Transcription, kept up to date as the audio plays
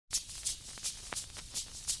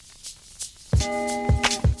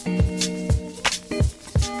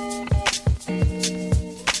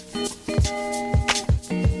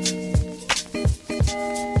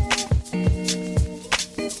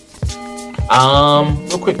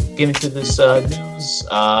Real quick, get into this news.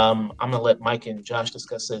 I'm gonna let Mike and Josh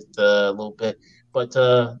discuss it a little bit, but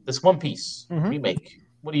this One Piece remake.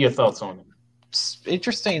 What are your thoughts on it? It's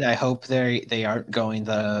interesting. I hope they aren't going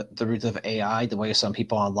the route of AI the way some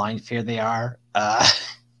people online fear they are.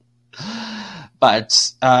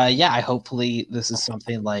 But yeah, I hopefully this is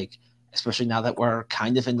something like, especially now that we're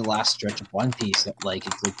kind of in the last stretch of One Piece, that like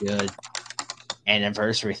it's a good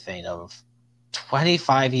anniversary thing of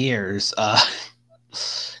 25 years.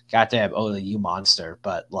 Goddamn, oh the you monster!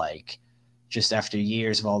 But like, just after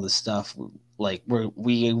years of all this stuff, like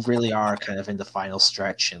we really are kind of in the final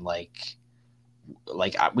stretch, and we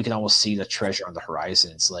can almost see the treasure on the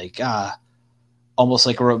horizon. It's like almost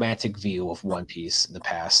like a romantic view of One Piece in the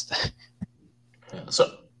past. Yeah.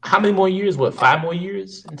 So, how many more years? What, 5 more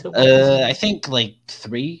years until One Piece? I think like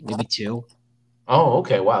 3, maybe 2. Oh,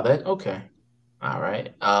 okay. Wow. That okay. All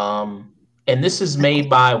right. And this is made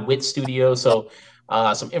by Wit Studio. So,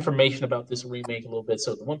 some information about this remake a little bit.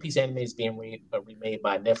 So, the One Piece anime is being remade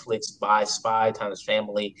by Netflix, by Spy, Timeless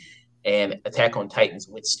Family, and Attack on Titan's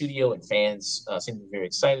Wit Studio, and fans seem to be very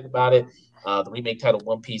excited about it. The remake titled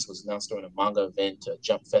One Piece was announced during a manga event,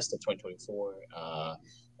 Jump Festa 2024.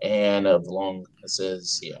 And of the long, it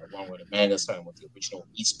says, yeah, long run of manga starting with the original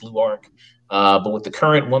East Blue arc. But with the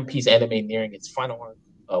current One Piece anime nearing its final arc,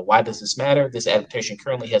 why does this matter? This adaptation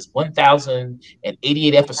currently has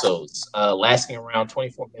 1,088 episodes, lasting around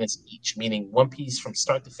 24 minutes each, meaning One Piece from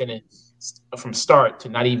start to finish, from start to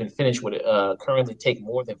not even finish, would currently take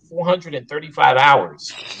more than 435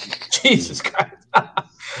 hours. Jesus Christ!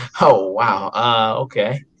 Oh wow.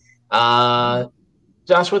 Okay. Uh,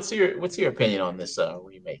 Josh, what's your opinion on this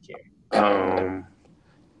remake here? Um,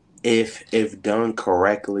 if done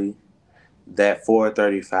correctly, that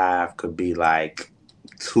 435 could be like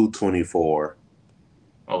 224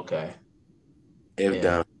 Okay. if Yeah.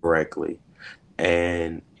 done correctly.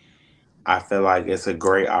 And I feel like it's a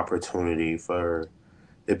great opportunity for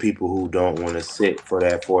the people who don't want to sit for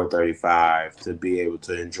that 435 to be able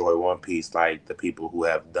to enjoy One Piece like the people who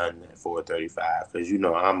have done that 435. Because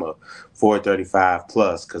I'm a 435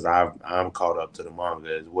 plus because I'm caught up to the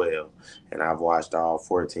manga as well, and I've watched all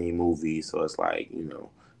 14 movies, so it's like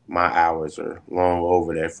my hours are long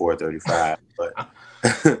over that 435. But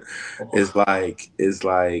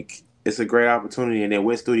it's a great opportunity, and then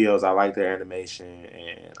with studios, I like their animation,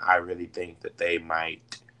 and I really think that they might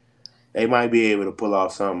be able to pull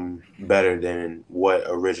off something better than what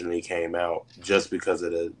originally came out just because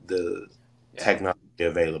of the technology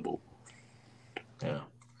available. Yeah.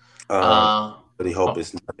 Really hope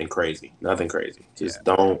it's nothing crazy. Nothing crazy. Just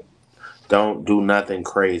don't do nothing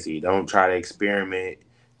crazy. Don't try to experiment.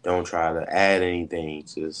 Don't try to add anything.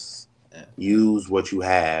 Just use what you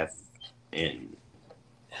have and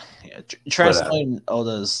Translating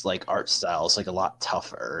Oda's like art style is like a lot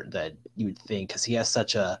tougher than you would think because he has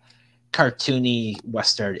such a cartoony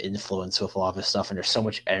Western influence with a lot of his stuff, and there's so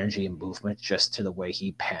much energy and movement just to the way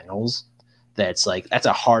he panels that it's like that's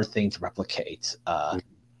a hard thing to replicate.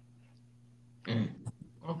 Okay.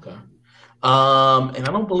 And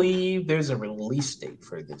I don't believe there's a release date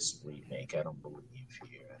for this remake. I don't believe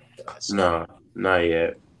here. No, not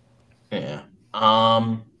yet. Yeah.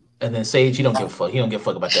 And then Sage, he don't give a fuck. He don't give a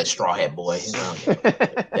fuck about that straw hat boy.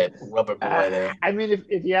 That rubber boy there. I mean,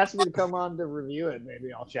 if you ask me to come on to review it,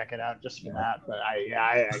 maybe I'll check it out just for that. But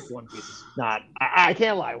I One Piece is not. I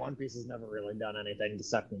can't lie. One Piece has never really done anything to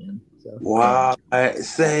suck me in. So. Why,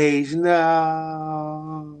 Sage?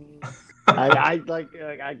 No. I know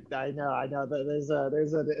that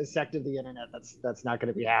there's a sect of the internet that's not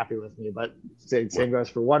going to be happy with me, but same goes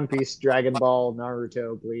for One Piece, Dragon Ball,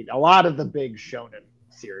 Naruto, Bleach, a lot of the big shonen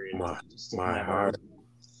series. My heart.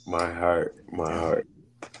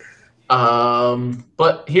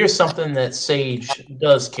 But here's something that Sage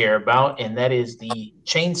does care about, and that is the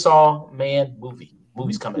Chainsaw Man movie.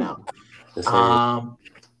 Movie's coming out.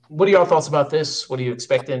 What are your thoughts about this? What are you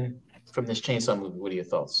expecting from this Chainsaw movie? What are your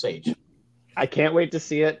thoughts, Sage? I can't wait to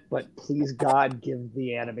see it, but please God, give the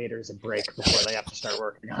animators a break before they have to start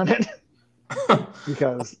working on it.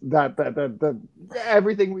 Because the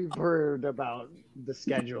everything we've heard about the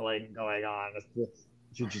scheduling going on with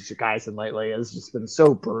Jujutsu Kaisen lately has just been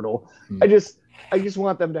so brutal. I just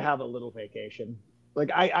want them to have a little vacation.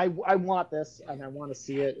 Like I want this, and I want to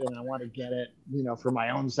see it, and I want to get it, for my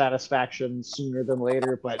own satisfaction sooner than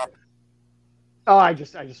later. But I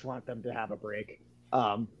just want them to have a break.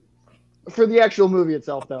 For the actual movie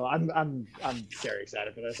itself, though, I'm very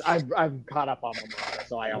excited for this. I'm caught up on the manga,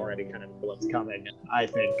 so I already kind of know what's coming. I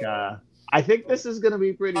think this is going to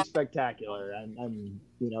be pretty spectacular, and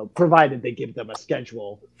provided they give them a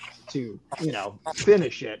schedule to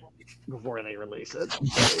finish it before they release it. At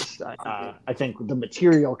least I think the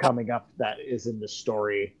material coming up that is in the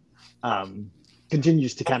story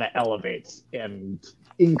continues to kind of elevate and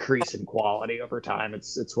increase in quality over time.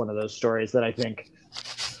 It's one of those stories that I think,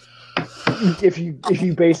 if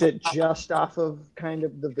you base it just off of kind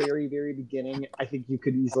of the very, very beginning, I think you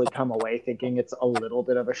could easily come away thinking it's a little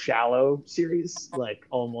bit of a shallow series, like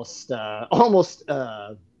almost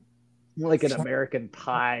like an American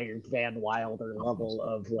Pie or Van Wilder level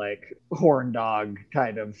of like horn dog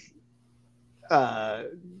kind of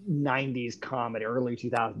 90s comedy, early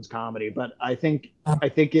 2000s comedy. But I think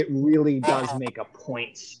it really does make a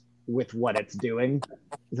point with what it's doing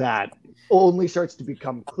that only starts to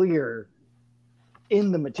become clear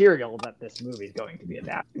in the material that this movie is going to be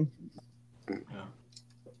adapting. Yeah.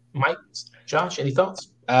 Mike, Josh, any thoughts?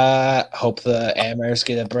 Hope the animators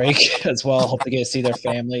get a break as well. Hope they get to see their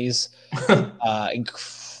families.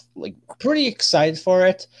 Like pretty excited for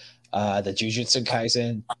it. The Jujutsu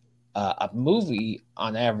Kaisen, a movie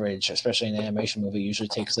on average, especially an animation movie, usually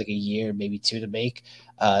takes like a year, maybe 2 to make.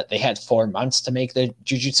 They had 4 months to make the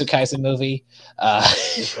Jujutsu Kaisen movie.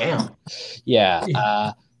 Damn.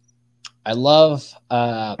 Yeah. I love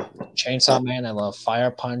Chainsaw Man. I love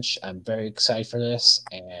Fire Punch. I'm very excited for this.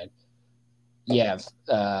 And yeah,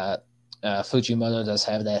 Fujimoto does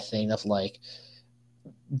have that thing of like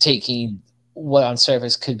taking what on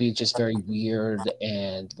surface could be just very weird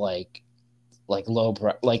and like low,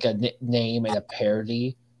 like a name and a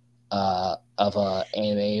parody of a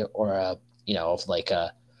anime or of like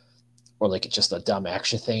a, or like just a dumb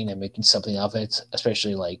action thing and making something of it,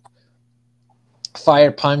 especially like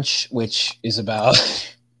Fire Punch, which is about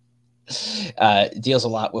deals a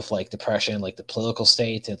lot with like depression, like the political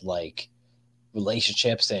state and like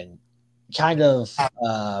relationships, and kind of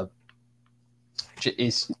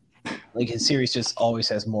is like his series just always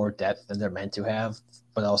has more depth than they're meant to have,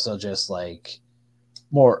 but also just like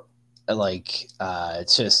more like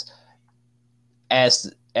it's just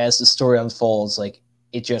as the story unfolds, like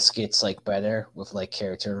it just gets like better with like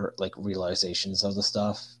character like realizations of the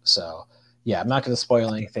stuff. So yeah, I'm not going to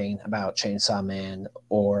spoil anything about Chainsaw Man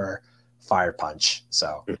or Fire Punch.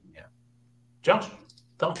 So yeah. Josh,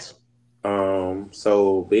 thoughts?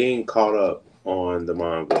 So being caught up on the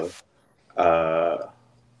manga,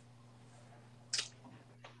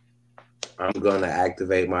 I'm gonna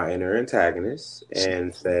activate my inner antagonist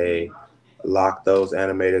and say, lock those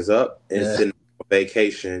animators up and send them on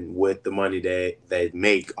vacation with the money they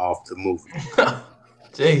make off the movie.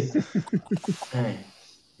 Jeez.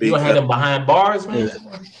 You gonna have them behind bars, man?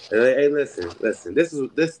 Hey, listen. This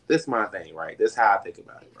is my thing, right? This is how I think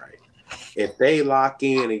about it, right? If they lock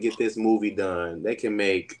in and get this movie done, they can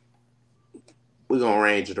make. We're gonna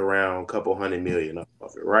range it around a couple $100 million off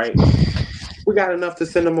of it, right? We got enough to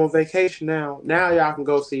send them on vacation now. Now y'all can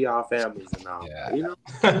go see y'all families and all. Yeah. You know.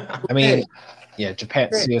 I mean, yeah,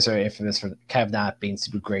 Japan studios are infamous for kind of not being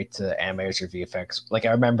super great to animators or VFX. Like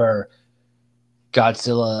I remember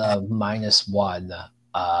Godzilla -1.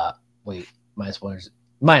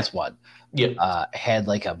 -1. Yeah. Had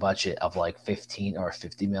like a budget of like 15 or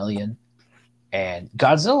 50 million, and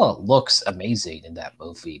Godzilla looks amazing in that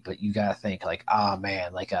movie. But you gotta think like, oh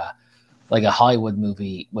man, like a Hollywood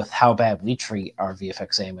movie with how bad we treat our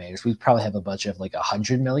VFX animators, we probably have a budget of like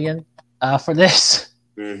 100 million for this.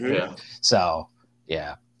 Mm-hmm. Yeah. So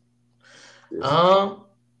yeah.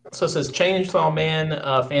 So it says Chainsaw Man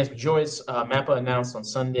fans rejoice. Mappa announced on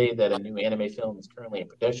Sunday that a new anime film is currently in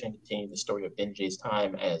production, continuing the story of Denji's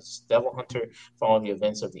time as Devil Hunter following the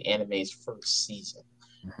events of the anime's first season.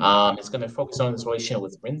 It's going to focus on his relationship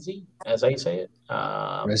with Renzi, as I say it.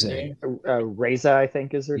 Reza, I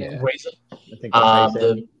think, is her name. Reza. I think that's how you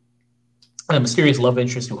say it. A mysterious love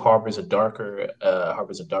interest who harbors a darker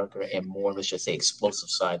and more, let's just say, explosive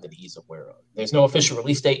side that he's aware of. There's no official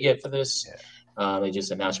release date yet for this. Yeah. They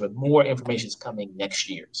just announced, but more information is coming next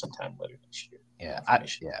year, sometime later next year.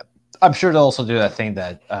 I'm sure they'll also do that thing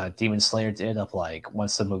that Demon Slayer did of like,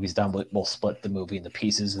 once the movie's done, we'll split the movie into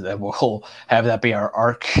pieces, and then we'll have that be our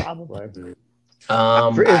arc. Probably.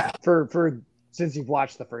 Since you've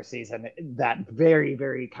watched the first season, that very,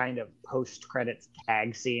 very kind of post-credits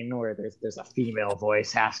tag scene where there's a female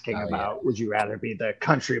voice asking about, would you rather be the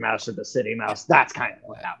country mouse or the city mouse? That's kind of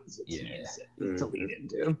what that was to lead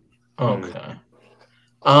into. Okay.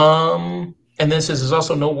 And then says there's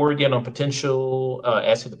also no word yet on potential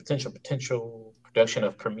as to the potential production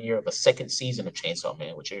of premiere of a second season of Chainsaw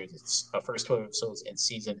Man, which airs its first 12 episodes in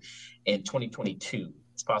season in 2022.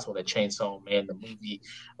 It's possible that Chainsaw Man, the movie,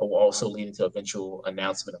 will also lead into eventual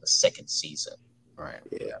announcement of a second season. Right.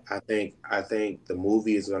 Yeah, I think the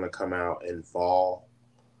movie is gonna come out in fall,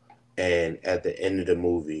 and at the end of the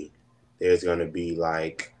movie, there's gonna be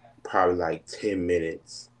like probably like 10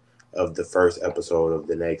 minutes of the first episode of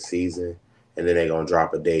the next season, and then they're gonna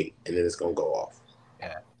drop a date, and then it's gonna go off.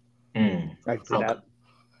 Yeah. Mm. I can see Okay. that.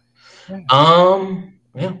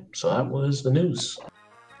 Yeah. So that was the news.